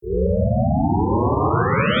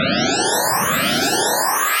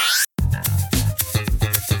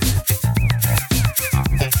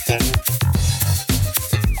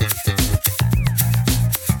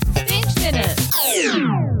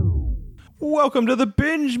welcome to the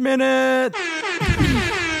Binge Minute.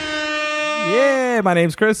 Yeah, my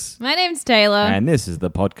name's Chris. My name's Taylor. And this is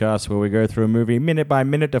the podcast where we go through a movie minute by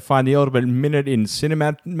minute to find the ultimate minute in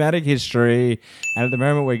cinematic history. And at the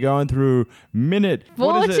moment, we're going through minute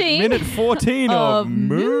 14. Minute 14 of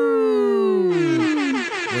Moon.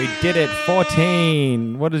 We did it.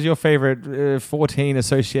 14. What is your favorite 14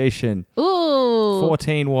 association? Ooh.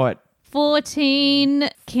 14 what? 14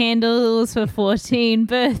 candles for 14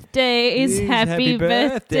 birthdays. Happy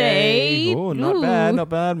birthday. Oh, not bad, not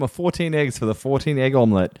bad. My 14 eggs for the 14 egg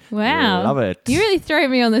omelette. Wow. Love it. You really throw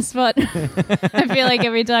me on the spot. I feel like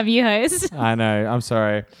every time you host. I know. I'm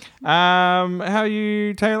sorry. How are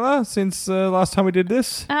you, Taylor, since last time we did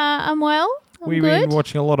this? I'm well. We've good. been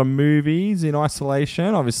watching a lot of movies in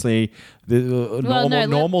isolation, obviously the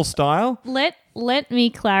normal style. Let me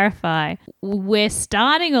clarify. We're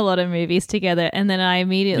starting a lot of movies together, and then I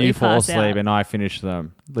immediately You fall pass asleep out. and I finish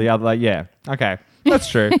them. The other, yeah. Okay. That's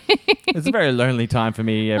true. It's a very lonely time for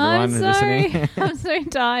me, everyone I'm sorry. listening. I'm so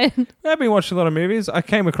tired. I've been watching a lot of movies. I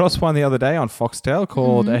came across one the other day on Foxtel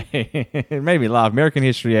called it made me laugh, American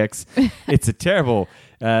History X. It's a terrible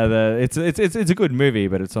it's a good movie,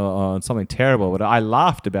 but it's on something terrible. But I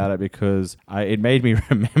laughed about it because it made me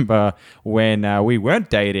remember when we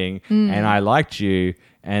weren't dating and I liked you.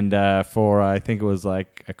 And for I think it was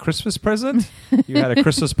like a Christmas present, you had a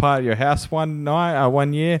Christmas party at your house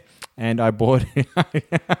one year, and I bought.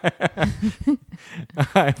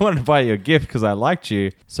 I wanted to buy you a gift because I liked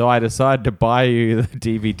you, so I decided to buy you the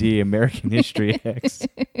DVD American History X.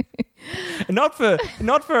 Not for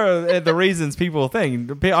the reasons people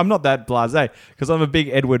think. I'm not that blasé because I'm a big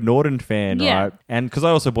Edward Norton fan, right? And because I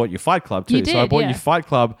also bought you Fight Club too. So I bought you Fight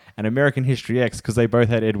Club and American History X because they both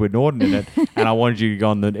had Edward Norton in it, and I wanted you to go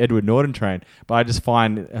on the Edward Norton train. But I just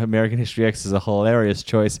find American History X is a hilarious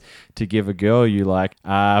choice to give a girl you like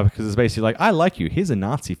because it's basically like, I like you. Here's a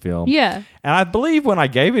Nazi film. Yeah. And I believe when I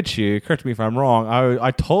gave it to you, correct me if I'm wrong, I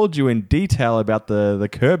told you in detail about the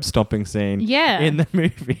curb stomping scene in the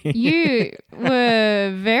movie. You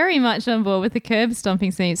were very much on board with the curb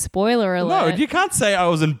stomping scene. Spoiler alert. No, you can't say I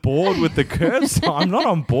was on board with the curb stomp. I'm not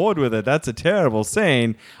on board with it. That's a terrible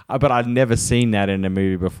scene. But I'd never seen that in a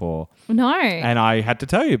movie before. No. And I had to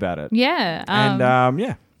tell you about it. Yeah.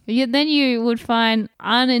 Then you would find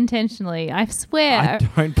unintentionally, I swear. I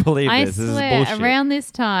don't believe this. This is swear, bullshit. around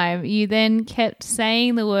this time, you then kept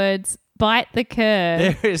saying the words, bite the curb.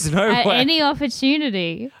 There is no at way. any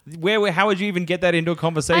opportunity. How would you even get that into a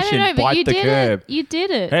conversation? I don't know, but bite you the did curb. it. You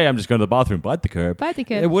did it. Hey, I'm just going to the bathroom. Bite the curb. Bite the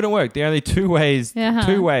curb. It wouldn't work. There are only two ways. Uh-huh.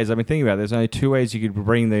 Two ways. I've been thinking about it. There's only two ways you could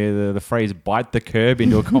bring the phrase "bite the curb"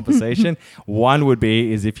 into a conversation. One would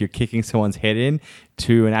be is if you're kicking someone's head in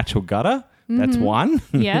to an actual gutter. That's one.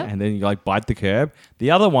 Yeah. And then you like bite the curb.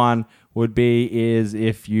 The other one would be is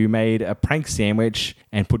if you made a prank sandwich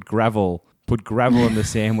and put gravel in the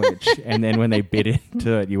sandwich, and then when they bit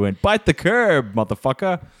into it, you went, bite the curb,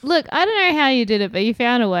 motherfucker. Look, I don't know how you did it, but you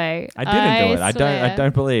found a way. I didn't do it. I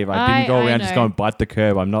don't believe. I didn't go around just going, bite the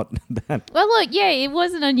curb. I'm not that. Well, look, yeah, it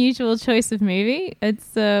was an unusual choice of movie.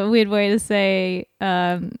 It's a weird way to say,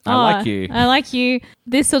 I like you. I like you.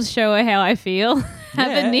 This will show her how I feel.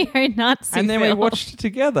 Have a neo-Nazi And then film. we watched it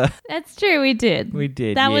together. That's true, we did. We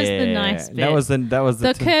did, That was the nice bit. That was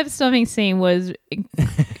the curb stomping scene was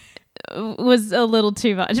a little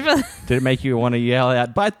too much. Did it make you want to yell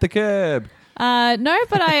out, bite the curb? No,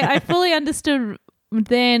 but I fully understood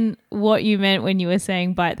then what you meant when you were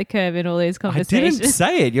saying bite the curb in all these conversations. I didn't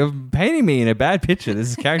say it. You're painting me in a bad picture.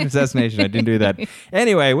 This is character assassination. I didn't do that.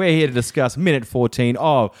 Anyway, we're here to discuss minute 14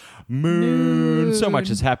 of Moon. So much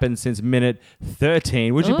has happened since minute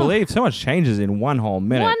 13. Would you believe so much changes in one whole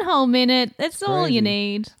minute? One whole minute. That's all you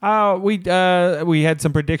need. We had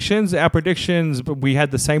some predictions. Our predictions, we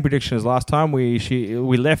had the same prediction as last time. We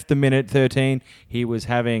left the minute 13. He was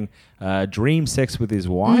having dream sex with his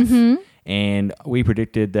wife. Mm-hmm. And we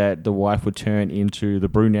predicted that the wife would turn into the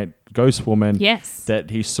brunette ghost woman that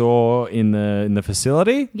he saw in the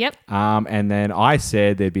facility. Yep. And then I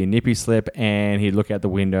said there'd be a nippy slip and he'd look out the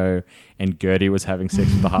window and Gertie was having sex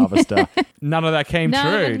with the harvester. None of that came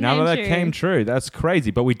true. None of that came true. That's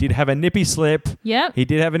crazy. But we did have a nippy slip. Yep. He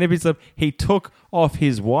did have a nippy slip. He took off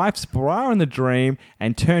his wife's bra in the dream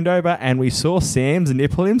and turned over and we saw Sam's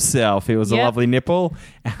nipple himself. It was a lovely nipple.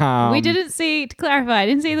 We didn't see, to clarify, I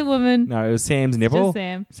didn't see the woman. No, it was Sam's nipple. Just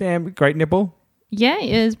Sam. Sam, great nipple. Yeah,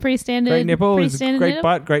 it was pretty standard. Great nipple. Pretty standard great nipple.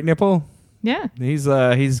 butt, great nipple. Yeah. He's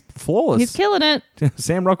flawless. He's killing it.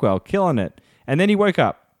 Sam Rockwell, killing it. And then he woke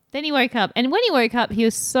up. Then he woke up. And when he woke up, he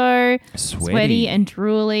was so sweaty and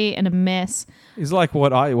drooly and a mess. It's like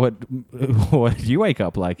what you wake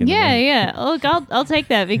up like in the morning. Yeah. Look, I'll take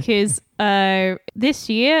that because this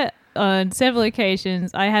year on several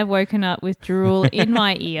occasions I have woken up with drool in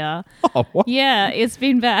my ear. Oh, what? Yeah, it's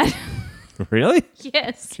been bad. Really?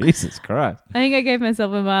 Yes. Jesus Christ. I think I gave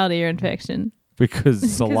myself a mild ear infection. Because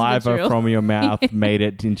saliva drool. from your mouth made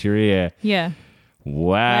it into your ear. Yeah.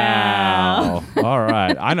 Wow. All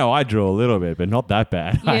right. I know I drool a little bit, but not that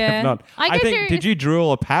bad. I Yeah. have not. I think, did you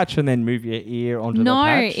drool a patch and then move your ear onto the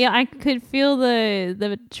patch? No, yeah, I could feel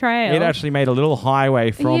the trail. It actually made a little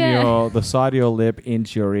highway from Yeah. the side of your lip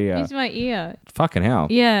into your ear. into my ear. Fucking hell.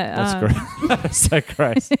 Yeah. That's great. That's so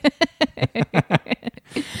gross.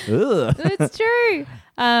 Ugh. It's true.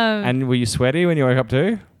 And were you sweaty when you woke up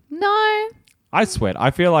too? No. I sweat.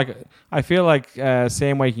 I feel like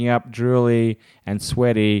Sam waking up drooly and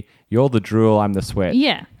sweaty. You're the drool. I'm the sweat.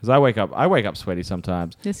 Yeah. Because I wake up sweaty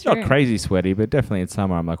sometimes. That's Not true. crazy sweaty, but definitely in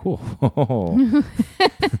summer I'm like, whoa,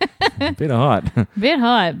 bit hot. Bit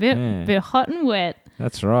hot. Yeah. Bit hot and wet.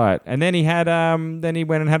 That's right. And then he had then he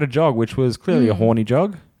went and had a jog, which was clearly a horny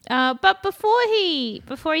jog. But before he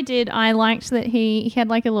did, I liked that he had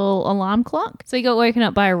like a little alarm clock. So he got woken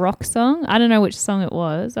up by a rock song. I don't know which song it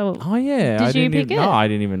was. Oh yeah. Did you pick it? No, I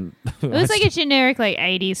didn't even. It was like a generic like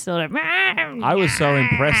 80s sort of. I was so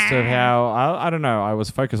impressed of how I don't know. I was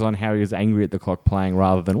focused on how he was angry at the clock playing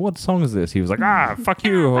rather than what song is this. He was like, fuck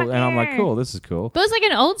you, and I'm like, cool, this is cool. But it was like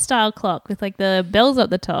an old style clock with like the bells up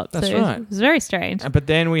the top. That's so right. It was very strange. But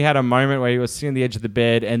then we had a moment where he was sitting on the edge of the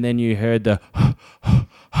bed, and then you heard the.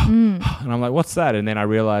 And I'm like, what's that? And then I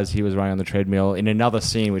realized he was running on the treadmill in another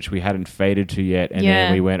scene which we hadn't faded to yet, and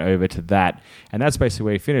then we went over to that, and that's basically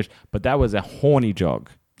where he finished. But that was a horny jog.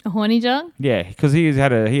 A horny jog? Yeah, because he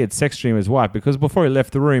had sex dream with his wife. Because before he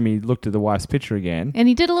left the room, he looked at the wife's picture again. And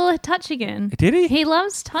he did a little touch again. Did he? He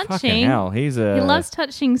loves touching. Fucking hell, he loves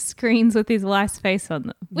touching screens with his wife's face on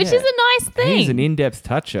them, which Yeah. is a nice thing. He's an in-depth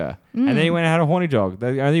toucher. And then he went and had a horny jog.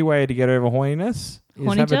 The only way to get over horniness is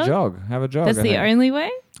Horny have jog? a jog. Have a jog. That's I the think. only way?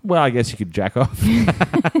 Well, I guess you could jack off. Why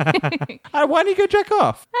don't you go jack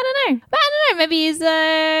off? I don't know. But I don't know. Maybe he's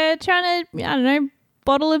trying to, I don't know,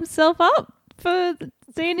 bottle himself up for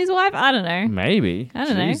seeing his wife. I don't know. Maybe. I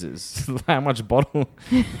don't know. Jesus. How much bottling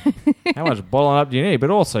up do you need? But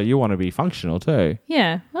also, you want to be functional too.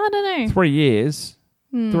 Yeah. I don't know. 3 years.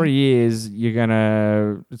 3 years, it's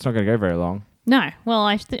not going to go very long. No. Well,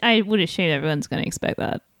 I would assume everyone's going to expect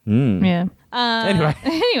that. Yeah.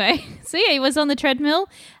 Anyway, so yeah, he was on the treadmill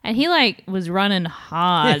and he like was running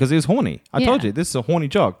hard. Yeah, because he was horny. I Yeah. told you, this is a horny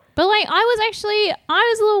jog. But like, I was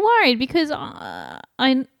a little worried because I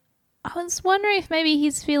was wondering if maybe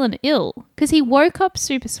he's feeling ill because he woke up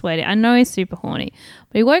super sweaty. I know he's super horny,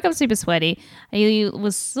 but he woke up super sweaty. He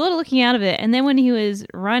was sort of looking out of it, and then when he was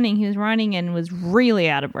running and was really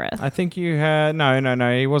out of breath. I think you had... No,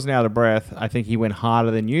 he wasn't out of breath. I think he went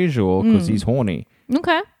harder than usual because he's horny.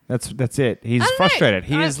 Okay. That's it. He's don't know. frustrated.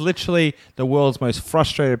 He is literally the world's most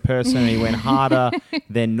frustrated person. He went harder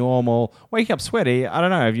than normal. Wake up sweaty. I don't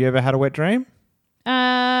know. Have you ever had a wet dream?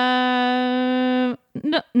 No,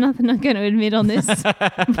 nothing I'm going to admit on this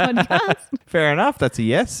podcast. Fair enough. That's a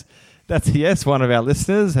yes. That's a yes. One of our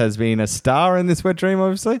listeners has been a star in this wet dream,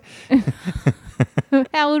 obviously.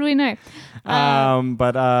 How would we know?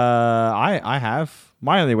 But I have.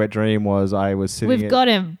 My only wet dream was I was sitting... We've got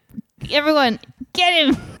him. Everyone, get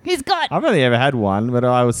him. He's got... I've only ever had one, but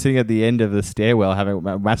I was sitting at the end of the stairwell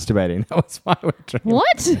masturbating. That was my wet dream.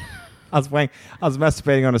 What? I was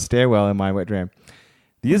masturbating on a stairwell in my wet dream.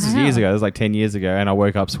 This is years ago. It was like 10 years ago, and I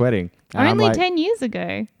woke up sweating. And Only I'm like, 10 years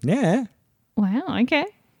ago. Yeah. Wow, okay.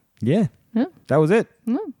 Yeah. Huh. That was it.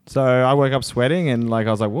 Mm. So I woke up sweating, and like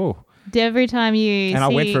I was like, whoa. Every time you And I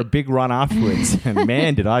went for a big run afterwards. And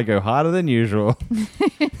man, did I go harder than usual.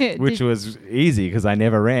 Which was easy because I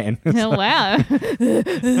never ran. Oh, wow.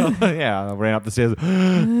 Yeah, I ran up the stairs.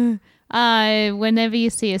 Whenever you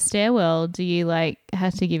see a stairwell, do you like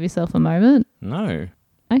have to give yourself a moment? No.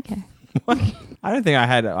 Okay. I don't think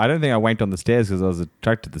I went on the stairs because I was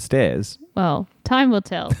attracted to the stairs. Well, time will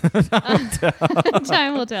tell.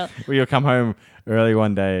 Time will tell. Well, you'll come home early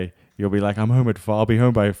one day. You'll be like, I'll be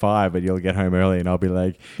home by 5, but you'll get home early, and I'll be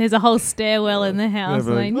like, There's a whole stairwell in the house. I'll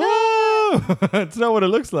be Like, no. no, it's not what it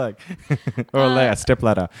looks like. Or a step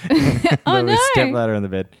ladder. Oh, no. Step ladder in the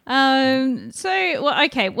bed.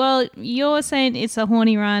 Well, you're saying it's a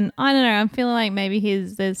horny run. I don't know. I'm feeling like maybe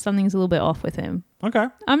there's something's a little bit off with him. Okay.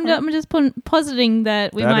 I'm just positing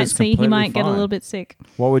that we That might is see he completely might get a fine. little bit sick.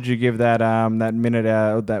 What would you give that minute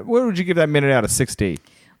out? What would you give that minute out of 60?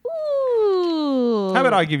 Ooh. How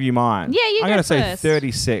about I give you mine? Yeah, you I'm go gonna say first.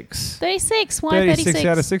 36. 36. Why 36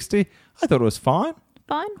 out of 60. I thought it was fine.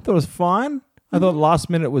 Fine. I thought it was fine. I thought last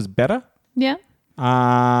minute was better. Yeah.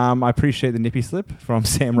 I appreciate the nippy slip from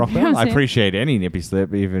Sam Rockwell. From I Sam. appreciate any nippy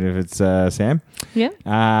slip, even if it's Sam. Yeah.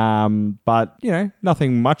 But,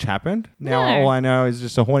 nothing much happened. Now No. all I know is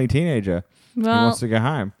just a horny teenager who Well, wants to go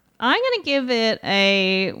home. I'm going to give it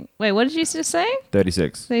a... Wait, what did you just say?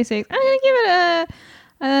 36. 36. I'm going to give it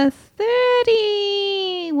a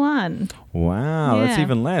 31. Wow, that's Yeah.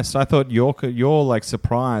 even less. I thought your like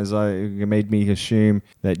surprise made me assume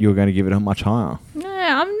that you were going to give it a much higher.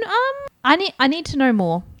 No, I need to know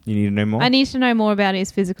more. You need to know more. I need to know more about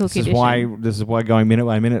his physical This is condition. why going minute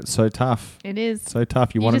by minute is so tough. It is. So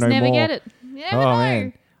tough. You You want to just know never more. get it. You never Oh know.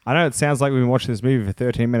 man. I know it sounds like we've been watching this movie for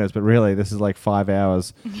 13 minutes, but really this is like 5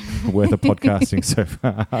 hours worth of podcasting so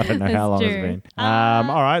far. I don't know That's how long it's true. been.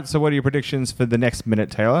 All right. So what are your predictions for the next minute,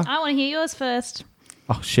 Taylor? I want to hear yours first.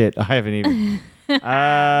 Oh shit! I haven't even.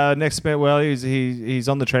 Next minute, well, he's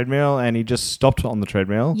on the treadmill and he just stopped on the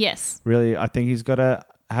treadmill. Yes. Really, I think he's got to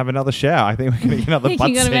have another shower. I think we're going to get another butt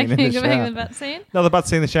You got to scene in the make shower. the butt scene? Another butt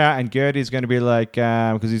scene in the shower, and Gertie's going to be like,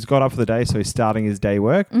 because he's got up for the day, so he's starting his day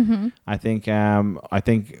work. Mm-hmm. I think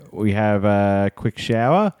we have a quick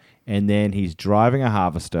shower, and then he's driving a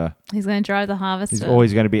harvester. He's going to drive the harvester. He's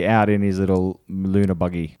always going to be out in his little lunar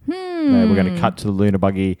buggy. We're going to cut to the lunar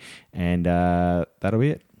buggy, and that'll be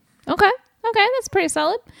it. Okay, that's pretty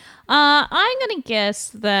solid. I'm going to guess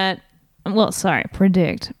that...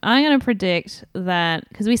 predict. I'm going to predict that...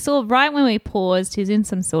 Because we saw right when we paused, he's in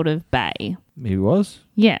some sort of bay. He was?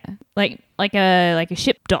 Yeah, like a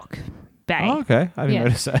ship dock bay. Oh, okay. I didn't Yeah.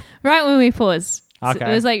 notice that. Right when we paused. So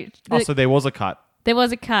Okay. it was like... So there was a cut. There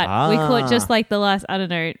was a cut. We caught just like the last,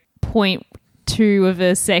 0.2 of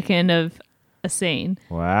a second of a scene.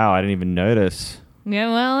 Wow, I didn't even notice.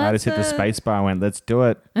 Yeah, well, I just hit the space bar and went, let's do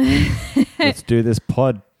it. Let's do this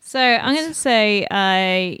pod. So I'm going to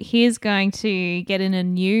say he's going to get in a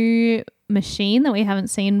new machine that we haven't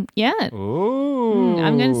seen yet. Ooh.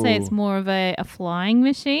 I'm going to say it's more of a flying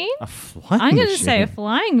machine. A flying I'm going to machine. say a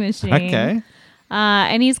flying machine. Okay.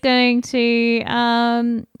 And he's going to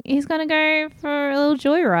go for a little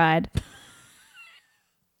joyride.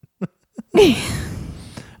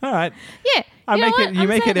 All right. Yeah. You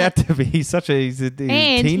make it out to be such he's a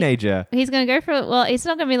teenager. He's going to go for, well, it's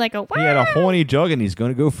not going to be like a, He had a horny jog and he's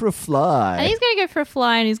going to go for a fly. and he's going to go for a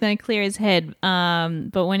fly and he's going to clear his head.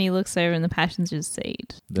 But when he looks over in the passenger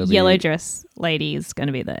seat, There'll yellow be- dress lady is going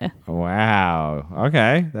to be there. Wow.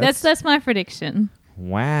 Okay. That's my prediction.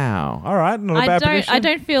 Wow. All right. Not a bad prediction. I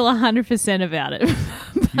don't feel 100% about it.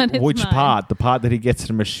 But it's Which mine. part? The part that he gets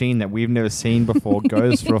in a machine that we've never seen before,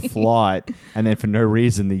 goes for a flight, and then for no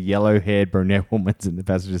reason, the yellow-haired brunette woman's in the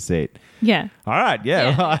passenger seat. Yeah. All right,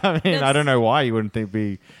 yeah. Yeah. I mean, I That's- don't know why you wouldn't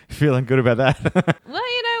be feeling good about that. Well,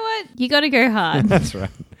 you know what? You got to go hard. That's right.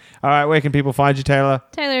 All right, where can people find you, Taylor?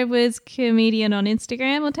 Taylor Edwards Comedian on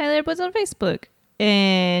Instagram or Taylor Edwards on Facebook.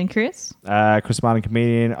 And Chris? Chris Martin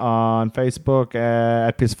Comedian on Facebook,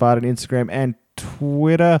 at Pissfart on Instagram and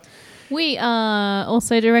Twitter. We are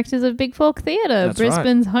also directors of Big Fork Theatre, That's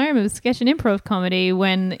Brisbane's home of sketch and improv comedy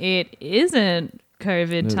when it isn't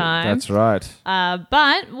COVID time. That's right.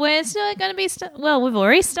 But we're still going to be... we've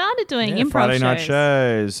already started doing improv Friday night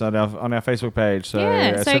shows. shows on our Facebook page. So Yeah,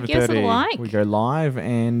 at so give us a 7:30 like. we go live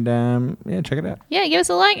and check it out. Yeah, give us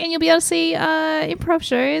a like and you'll be able to see improv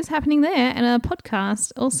shows happening there and a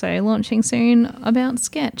podcast also launching soon about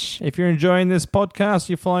sketch. If you're enjoying this podcast,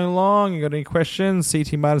 you're following along, you got any questions,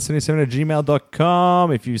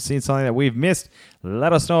 ctmartin77@gmail.com. If you've seen something that we've missed,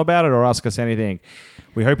 let us know about it or ask us anything.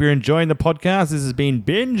 We hope you're enjoying the podcast. This has been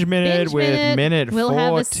Binge Minute Binge with Minute. Minute We'll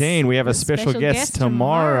have a 14. We have a special guest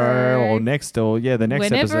tomorrow or the next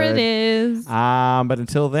Whenever episode. it is. But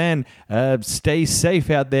until then, stay safe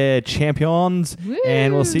out there, champions. Woo.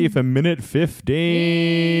 And we'll see you for minute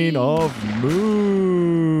 15 of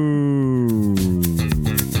Moon.